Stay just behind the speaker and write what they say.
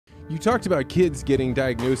You talked about kids getting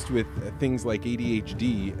diagnosed with things like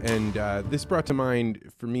ADHD, and this brought to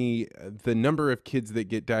mind for me the number of kids that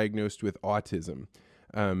get diagnosed with autism.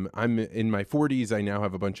 I'm in my 40s. I now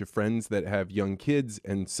have a bunch of friends that have young kids,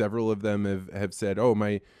 and several of them have said, "Oh,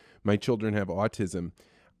 my children have autism."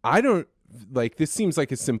 I don't like this. Seems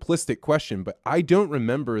like a simplistic question, but I don't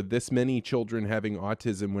remember this many children having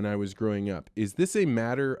autism when I was growing up. Is this a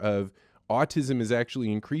matter of autism is actually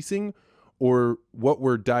increasing, or what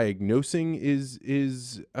we're diagnosing is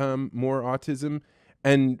more autism?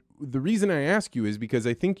 And the reason I ask you is because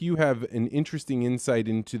I think you have an interesting insight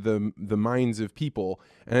into the minds of people,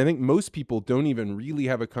 and I think most people don't even really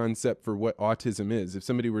have a concept for what autism is. If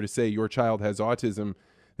somebody were to say your child has autism,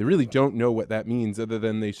 they really don't know what that means, other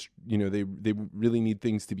than they really need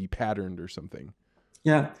things to be patterned or something.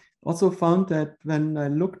 Yeah, also found that when I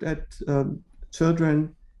looked at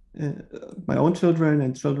children, uh, my own children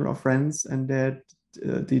and children of friends, and that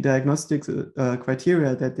the diagnostics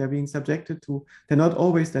criteria that they're being subjected to, they're not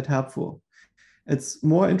always that helpful. It's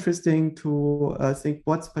more interesting to think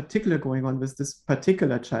what's particular going on with this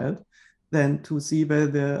particular child than to see whether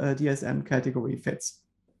the DSM category fits.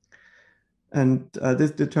 And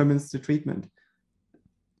this determines the treatment.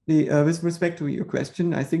 With respect to your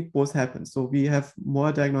question, I think both happen. So we have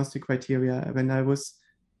more diagnostic criteria. When I was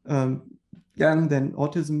um, young, then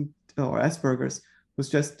autism or Asperger's was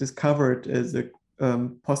just discovered as a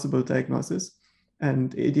possible diagnosis.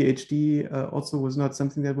 And ADHD also was not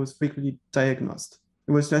something that was frequently diagnosed.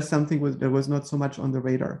 It was just something that was not so much on the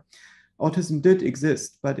radar. Autism did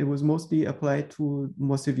exist, but it was mostly applied to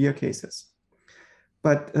more severe cases.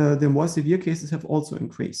 But the more severe cases have also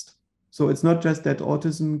increased. So it's not just that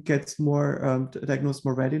autism gets more diagnosed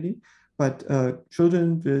more readily, but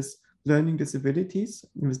children with learning disabilities,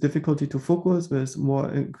 with difficulty to focus, with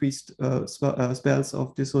more increased spells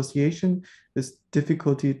of dissociation, with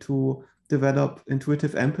difficulty to develop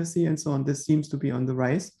intuitive empathy and so on, this seems to be on the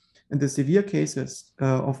rise. And the severe cases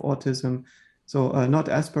of autism, so not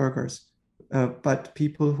Asperger's, but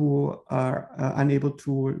people who are unable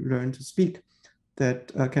to learn to speak,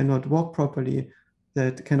 that cannot walk properly,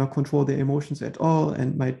 that cannot control their emotions at all,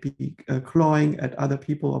 and might be clawing at other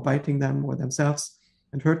people or biting them or themselves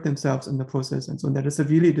and hurt themselves in the process. And so that is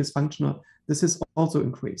severely dysfunctional. This is also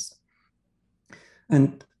increased.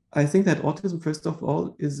 And I think that autism, first of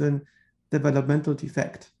all, is a developmental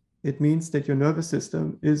defect. It means that your nervous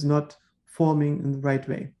system is not forming in the right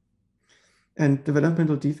way. And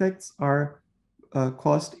developmental defects are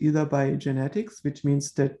caused either by genetics, which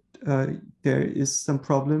means that there is some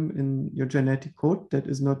problem in your genetic code that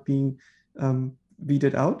is not being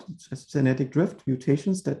weeded out, just genetic drift,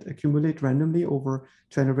 mutations that accumulate randomly over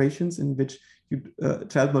generations in which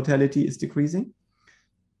child mortality is decreasing,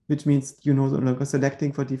 which means you're no longer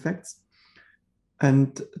selecting for defects.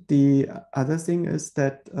 And the other thing is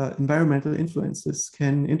that environmental influences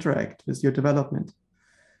can interact with your development.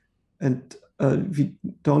 And we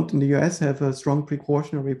don't in the US have a strong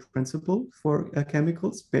precautionary principle for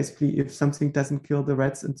chemicals. Basically, if something doesn't kill the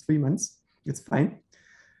rats in 3 months, it's fine.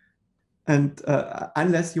 And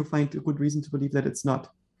unless you find a good reason to believe that it's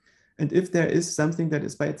not. And if there is something that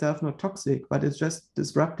is by itself not toxic, but it's just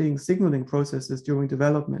disrupting signaling processes during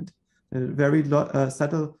development, very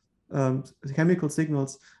subtle chemical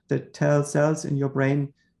signals that tell cells in your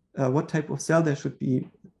brain what type of cell there should be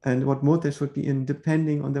and what mode they should be in,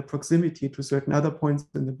 depending on their proximity to certain other points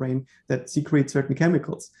in the brain that secrete certain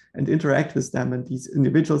chemicals and interact with them. And these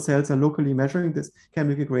individual cells are locally measuring this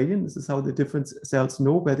chemical gradient. This is how the different cells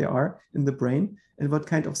know where they are in the brain and what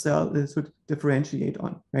kind of cell they should differentiate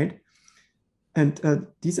on, right? And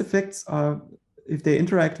these effects are, if they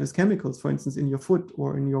interact with chemicals, for instance, in your food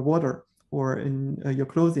or in your water or in your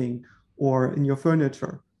clothing or in your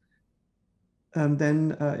furniture,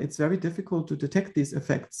 then it's very difficult to detect these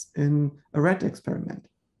effects in a rat experiment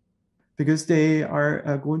because they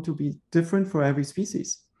are going to be different for every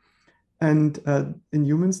species. And in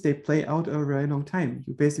humans, they play out a very long time.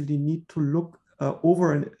 You basically need to look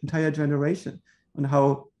over an entire generation on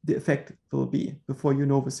how the effect will be before you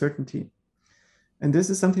know with certainty. And this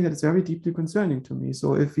is something that is very deeply concerning to me.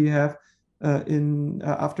 So if we have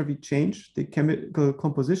after we change the chemical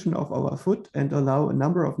composition of our food and allow a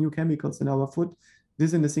number of new chemicals in our food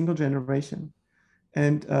within a single generation.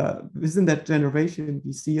 And within that generation,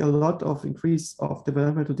 we see a lot of increase of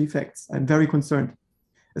developmental defects. I'm very concerned,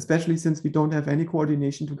 especially since we don't have any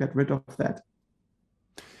coordination to get rid of that.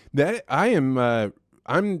 That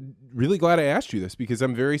I'm really glad I asked you this because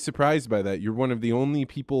I'm very surprised by that. You're one of the only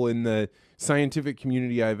people in the scientific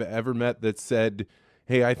community I've ever met that said,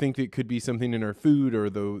 hey, I think it could be something in our food, or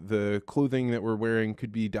the clothing that we're wearing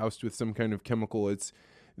could be doused with some kind of chemical.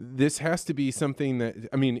 this has to be something that,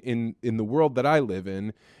 I mean, in the world that I live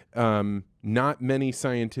in, not many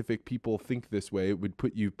scientific people think this way. It would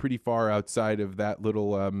put you pretty far outside of that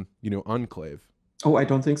little, enclave. Oh, I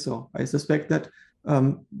don't think so. I suspect that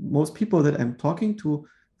most people that I'm talking to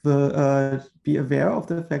will be aware of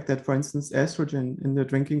the fact that, for instance, estrogen in the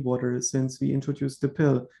drinking water, since we introduced the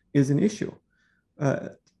pill, is an issue. Uh,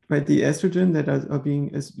 right, the estrogen that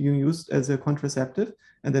is being used as a contraceptive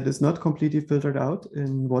and that is not completely filtered out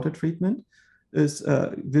in water treatment is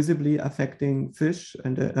visibly affecting fish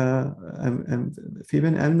and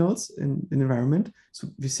amphibian animals in the environment. So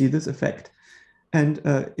we see this effect. And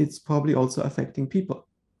it's probably also affecting people,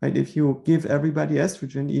 right? If you give everybody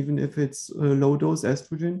estrogen, even if it's low dose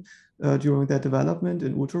estrogen during their development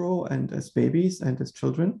in utero and as babies and as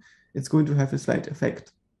children, it's going to have a slight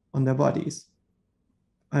effect on their bodies.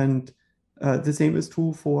 And the same is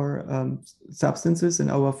true for substances in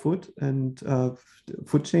our food and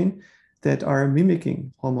food chain that are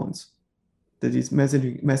mimicking hormones, that is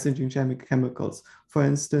messaging chemicals. For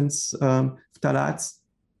instance, phthalates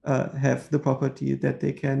have the property that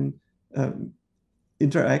they can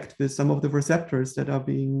interact with some of the receptors that are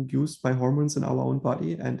being used by hormones in our own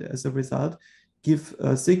body, and as a result, give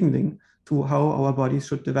signaling to how our bodies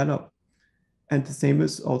should develop. And the same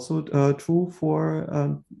is also true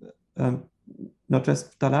for not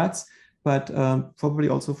just phthalates, but probably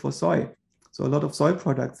also for soy. So a lot of soy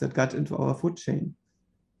products that got into our food chain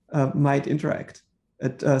might interact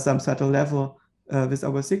at some subtle level with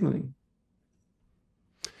our signaling.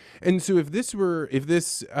 And so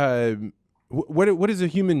what does a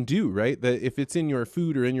human do, right? That if it's in your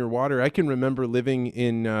food or in your water, I can remember living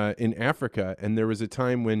in Africa, and there was a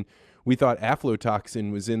time when we thought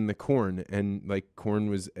aflatoxin was in the corn, and like corn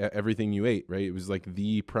was everything you ate, right? It was like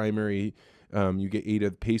the primary. You ate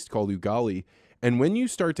a paste called ugali, and when you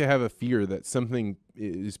start to have a fear that something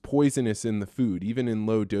is poisonous in the food, even in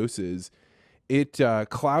low doses, it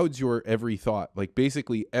clouds your every thought. Like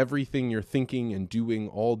basically everything you're thinking and doing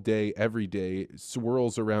all day, every day,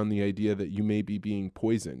 swirls around the idea that you may be being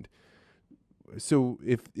poisoned. So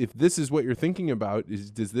if this is what you're thinking about,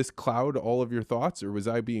 does this cloud all of your thoughts, or was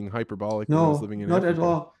I being hyperbolic when I was No, living in not at Africa?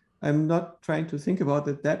 all. I'm not trying to think about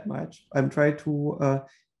it that much. I'm trying to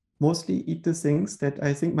mostly eat the things that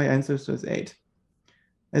I think my ancestors ate.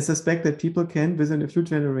 I suspect that people can, within a few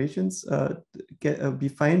generations, be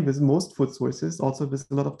fine with most food sources, also with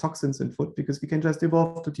a lot of toxins in food, because we can just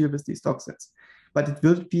evolve to deal with these toxins. But it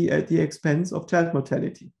will be at the expense of child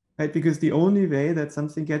mortality, right? Because the only way that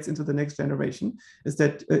something gets into the next generation is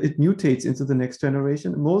that it mutates into the next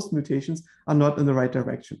generation. Most mutations are not in the right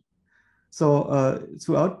direction. So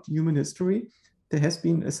throughout human history, there has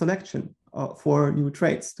been a selection for new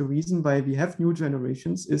traits. The reason why we have new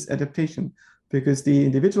generations is adaptation, because the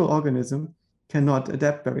individual organism cannot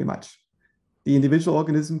adapt very much. The individual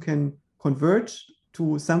organism can converge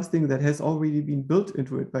to something that has already been built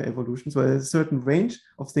into it by evolution. So there's a certain range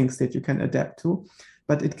of things that you can adapt to,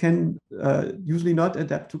 but it can usually not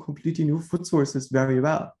adapt to completely new food sources very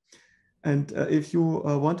well. And if you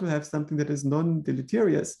want to have something that is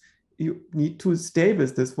non-deleterious, you need to stay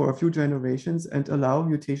with this for a few generations and allow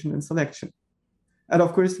mutation and selection. And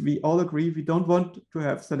of course, we all agree we don't want to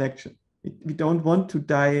have selection. We don't want to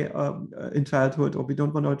die in childhood, or we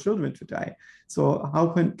don't want our children to die. So how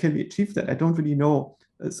can we achieve that? I don't really know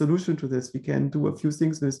a solution to this. We can do a few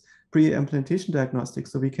things with pre-implantation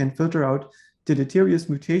diagnostics. So we can filter out deleterious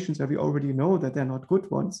mutations where we already know that they're not good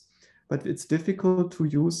ones. But it's difficult to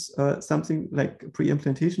use something like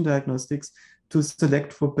pre-implantation diagnostics to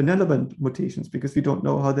select for benevolent mutations, because we don't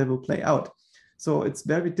know how they will play out. So it's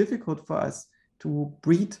very difficult for us to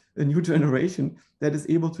breed a new generation that is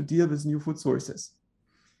able to deal with new food sources.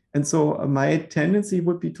 And so my tendency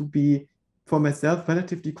would be to be, for myself,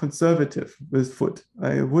 relatively conservative with food.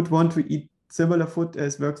 I would want to eat similar food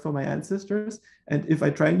as works for my ancestors. And if I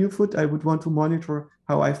try new food, I would want to monitor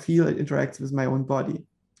how I feel it interacts with my own body.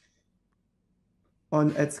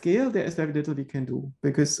 At scale, there is very little we can do,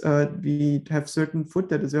 because we have certain food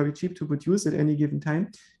that is very cheap to produce at any given time.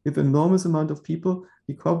 With an enormous amount of people,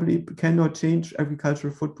 we probably cannot change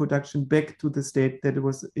agricultural food production back to the state that it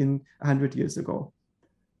was in 100 years ago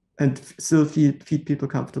and still feed people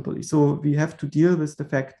comfortably. So we have to deal with the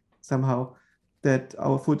fact somehow that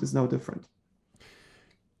our food is now different.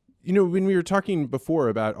 You know, when we were talking before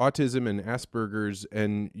about autism and Asperger's,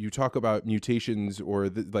 and you talk about mutations, or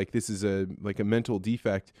like this is a mental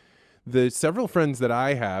defect, the several friends that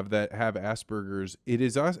I have that have Asperger's,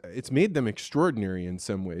 it's made them extraordinary in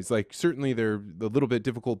some ways. Like certainly they're a little bit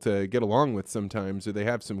difficult to get along with sometimes, or they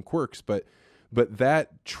have some quirks, but But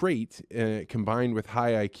that trait, combined with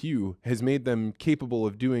high IQ, has made them capable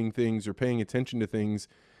of doing things or paying attention to things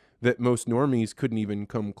that most normies couldn't even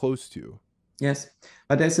come close to. Yes,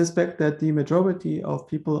 but I suspect that the majority of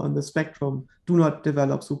people on the spectrum do not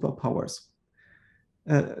develop superpowers.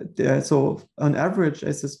 So on average,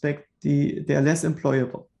 I suspect they are less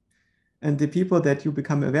employable. And the people that you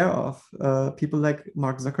become aware of, people like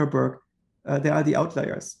Mark Zuckerberg, they are the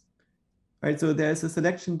outliers, right? So there's a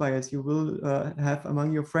selection bias. You will have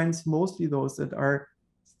among your friends mostly those that are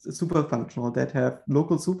super functional, that have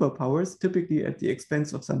local superpowers, typically at the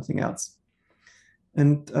expense of something else.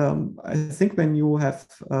 And I think when you have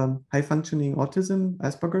high functioning autism,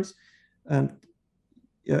 Asperger's,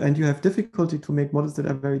 and you have difficulty to make models that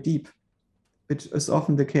are very deep, which is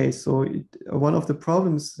often the case. So one of the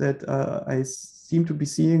problems that I seem to be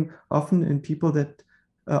seeing often in people that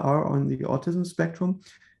are on the autism spectrum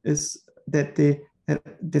is that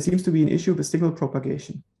there seems to be an issue with signal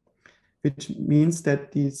propagation, which means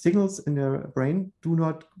that the signals in their brain do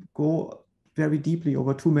not go very deeply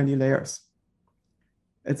over too many layers.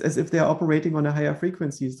 It's as if they're operating on a higher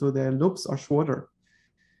frequency, so their loops are shorter.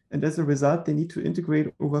 And as a result, they need to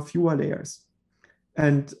integrate over fewer layers.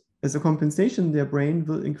 And as a compensation, their brain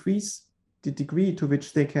will increase the degree to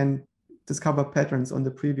which they can discover patterns on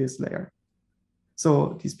the previous layer.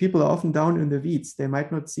 So these people are often down in the weeds. They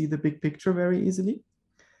might not see the big picture very easily,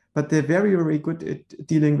 but they're very, very good at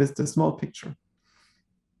dealing with the small picture.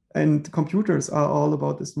 And computers are all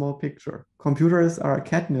about the small picture. Computers are a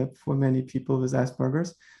catnip for many people with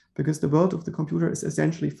Asperger's because the world of the computer is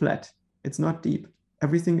essentially flat. It's not deep.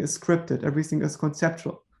 Everything is scripted. Everything is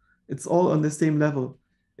conceptual. It's all on the same level.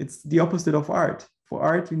 It's the opposite of art. For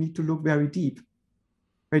art, you need to look very deep,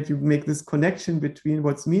 right? You make this connection between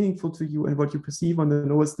what's meaningful to you and what you perceive on the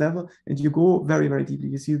lowest level, and you go very, very deeply.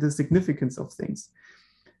 You see the significance of things.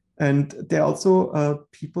 And there are also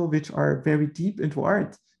people which are very deep into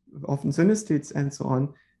art, often synesthetes and so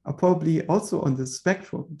on, are probably also on the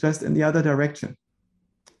spectrum, just in the other direction.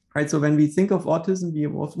 Right? So when we think of autism, we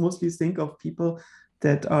mostly think of people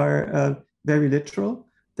that are very literal,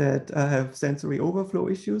 that have sensory overflow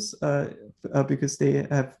issues because they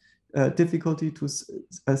have difficulty to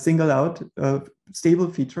single out stable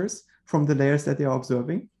features from the layers that they are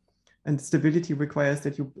observing. And stability requires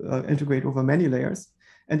that you integrate over many layers.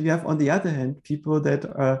 And you have, on the other hand, people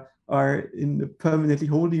that are in the permanently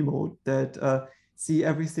holy mode, that see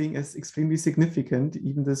everything as extremely significant,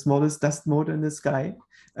 even the smallest dust mote in the sky,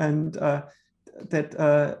 and that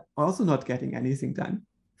are also not getting anything done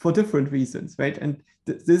for different reasons, right? And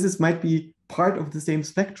this might be part of the same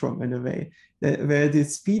spectrum in a way, where the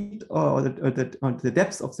speed or the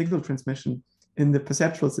depth of signal transmission in the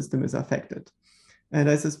perceptual system is affected. And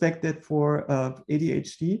I suspect that for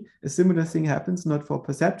ADHD, a similar thing happens, not for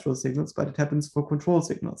perceptual signals, but it happens for control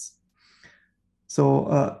signals.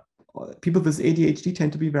 So people with ADHD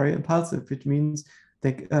tend to be very impulsive, which means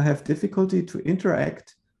they have difficulty to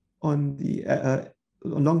interact on the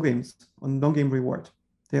on long game reward.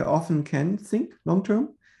 They often can think long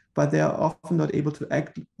term, but they are often not able to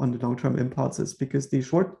act on the long-term impulses because the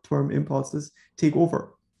short-term impulses take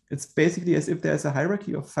over. It's basically as if there's a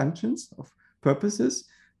hierarchy of functions, of purposes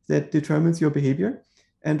that determines your behavior,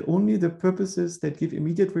 and only the purposes that give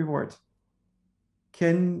immediate reward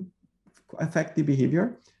can affect the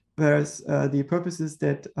behavior, whereas the purposes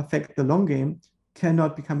that affect the long game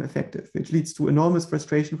cannot become effective, which leads to enormous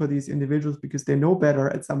frustration for these individuals because they know better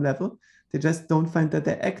at some level. They just don't find that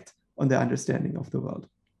they act on their understanding of the world.